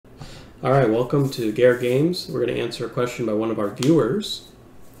All right, welcome to Gare Games. We're going to answer a question by one of our viewers.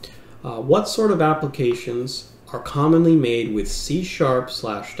 What sort of applications are commonly made with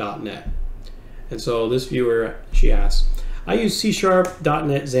C#/.NET? And so this viewer, she asks, I use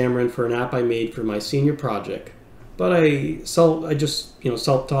C#.NET Xamarin for an app I made for my senior project, but I just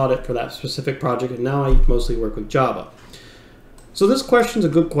self-taught it for that specific project, and now I mostly work with Java. So this question's a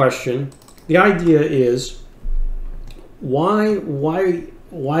good question. The idea is, why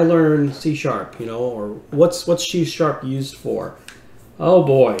learn C#, or what's C# used for? Oh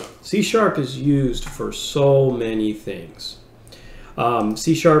boy, C# is used for so many things.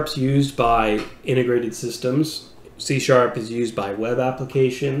 C# is used by integrated systems. C# is used by web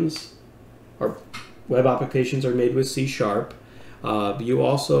applications, or web applications are made with C#. You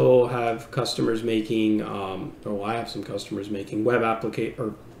also have customers making, I have some customers making web applications.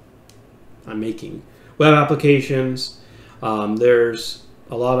 There's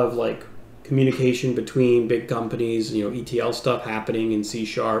a lot of communication between big companies, ETL stuff happening in C#.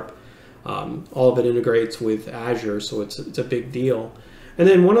 All of it integrates with Azure, so it's a big deal. And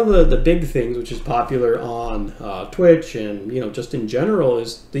then one of the big things which is popular on Twitch and just in general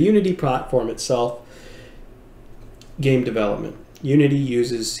is the Unity platform itself. Game development. Unity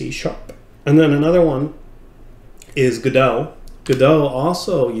uses C#. And then another one is Godot. Godot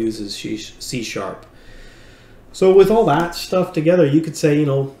also uses C#. So with all that stuff together, you could say,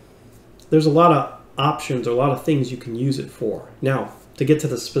 there's a lot of options, or a lot of things you can use it for. Now, to get to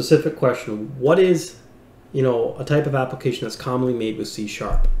the specific question, what is, a type of application that's commonly made with C#?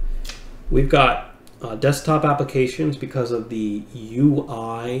 We've got desktop applications because of the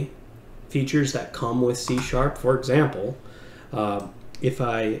UI features that come with C#. For example, if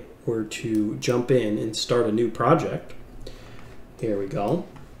I were to jump in and start a new project, here we go.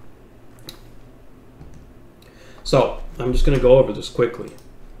 So I'm just going to go over this quickly.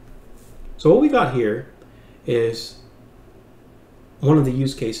 So what we got here is one of the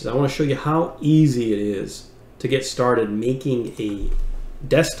use cases. I want to show you how easy it is to get started making a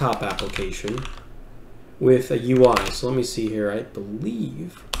desktop application with a UI. So let me see here. I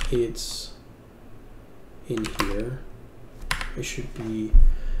believe it's in here. It should be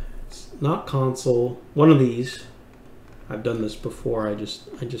not console. One of these. I've done this before. I just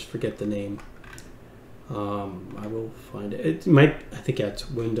forget the name. I will find it. It might. I think it's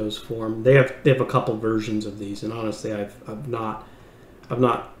Windows Form. They have a couple versions of these, and honestly, I've not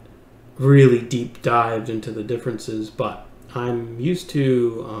really deep dived into the differences, but I'm used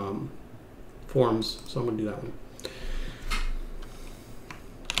to Forms, so I'm gonna do that one.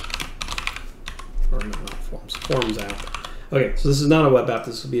 Or no, not Forms. Forms app. Okay, so this is not a web app.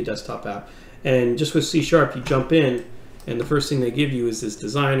 This will be a desktop app, and just with C#, you jump in. And the first thing they give you is this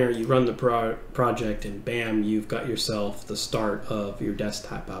designer. You run the project, and bam, you've got yourself the start of your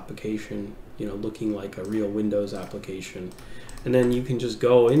desktop application, looking like a real Windows application. And then you can just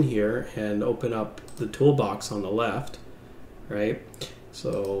go in here and open up the toolbox on the left, right?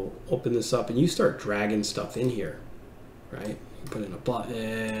 So open this up, and you start dragging stuff in here, right? You put in a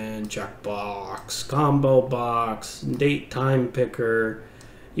button, checkbox, combo box, date time picker.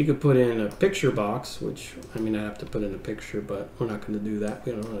 You could put in a picture box, which, I have to put in a picture, but we're not going to do that.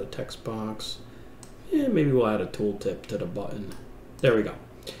 We don't want a text box. Yeah, maybe we'll add a tooltip to the button. There we go.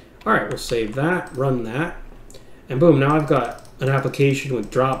 All right, we'll save that, run that, and boom, now I've got an application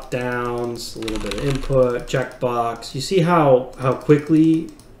with drop downs, a little bit of input, checkbox. You see how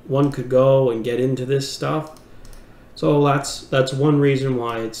quickly one could go and get into this stuff? So that's one reason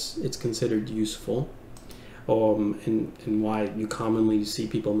why it's considered useful. And why you commonly see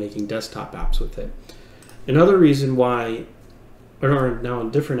people making desktop apps with it. Another reason why, or now a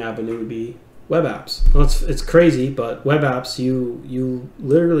different avenue, would be web apps. Well, it's crazy, but web apps, you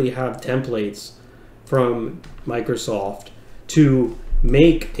literally have templates from Microsoft to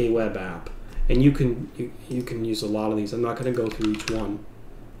make a web app, and you can use a lot of these. I'm not going to go through each one,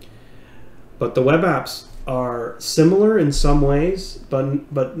 but the web apps are similar in some ways,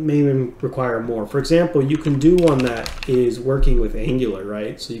 but may require more. For example, you can do one that is working with Angular,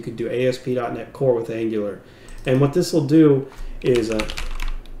 right? So you could do ASP.NET Core with Angular. And what this will do is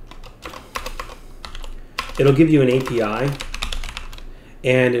it'll give you an API,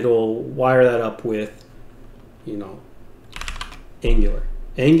 and it'll wire that up with, Angular.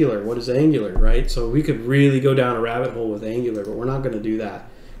 Angular, what is Angular, right? So we could really go down a rabbit hole with Angular, but we're not going to do that,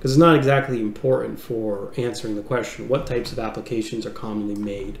 because it's not exactly important for answering the question, what types of applications are commonly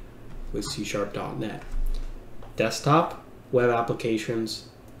made with C#.NET? Desktop, web applications,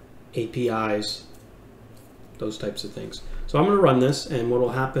 APIs, those types of things. So I'm going to run this, and what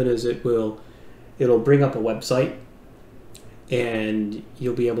will happen is it'll bring up a website, and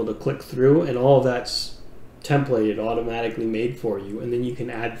you'll be able to click through, and all of that's templated, automatically made for you, and then you can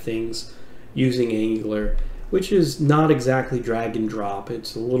add things using Angular, which is not exactly drag and drop.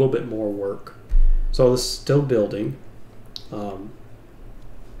 It's a little bit more work. So this is still building.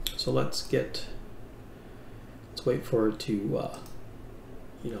 So let's wait for it to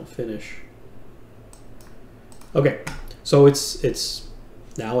finish. Okay, so it's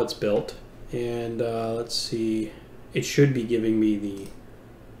now built, and let's see, it should be giving me the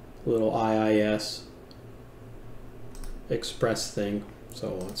little IIS Express thing,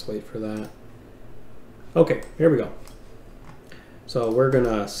 so let's wait for that. Okay, here we go. So we're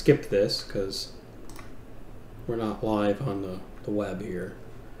gonna skip this because we're not live on the web here.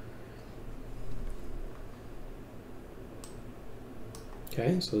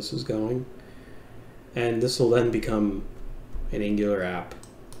 Okay, so this is going, and this will then become an Angular app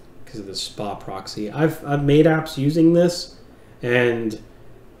because of the SPA proxy. I've made apps using this, and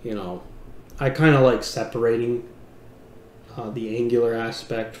I kind of like separating the Angular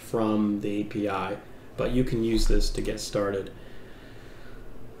aspect from the API, but you can use this to get started.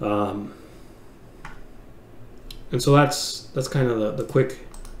 And so that's kind of the quick.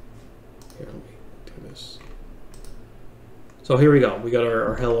 Here, let me do this. So here we go. We got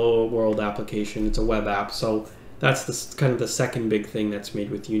our Hello World application. It's a web app. So that's kind of the second big thing that's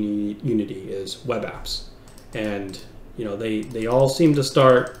made with Unity is web apps. And they all seem to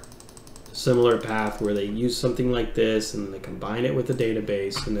start a similar path where they use something like this and they combine it with a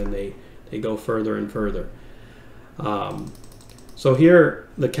database, and then they go further and further. So here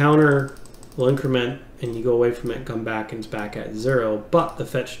the counter will increment, and you go away from it and come back, and it's back at 0, but the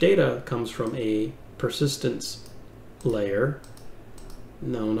fetch data comes from a persistence layer.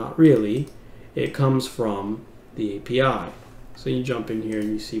 No, not really. It comes from the API. So you jump in here and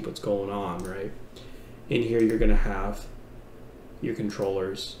you see what's going on, right? In here you're going to have your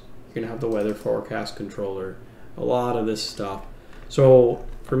controllers. You're going to have the weather forecast controller, a lot of this stuff. So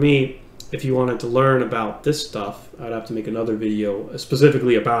for me, if you wanted to learn about this stuff, I'd have to make another video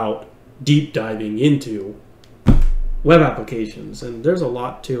specifically about deep diving into web applications, and there's a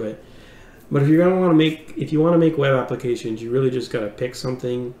lot to it. But if you want to make web applications, you really just got to pick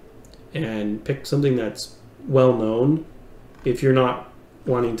something, and pick something that's well known. If you're not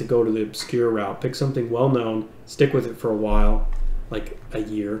wanting to go to the obscure route, pick something well known, stick with it for a while, like a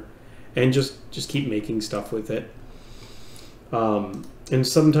year, and just keep making stuff with it. And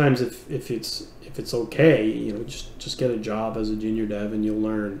sometimes if it's okay, just get a job as a junior dev and you'll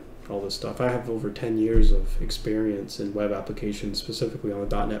learn all this stuff. I have over 10 years of experience in web applications, specifically on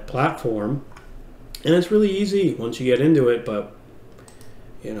the .NET platform, and it's really easy once you get into it. But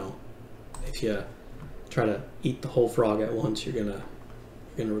if you try to eat the whole frog at once, you're gonna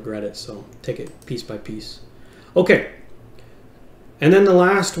regret it. So take it piece by piece. Okay, and then the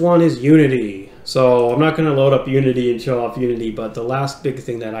last one is Unity. So I'm not going to load up Unity and show off Unity, but the last big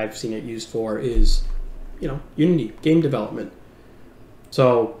thing that I've seen it used for is Unity game development.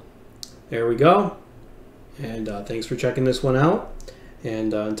 So there we go, and thanks for checking this one out,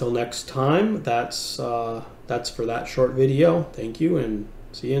 and until next time, that's for that short video. Thank you, and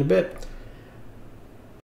see you in a bit.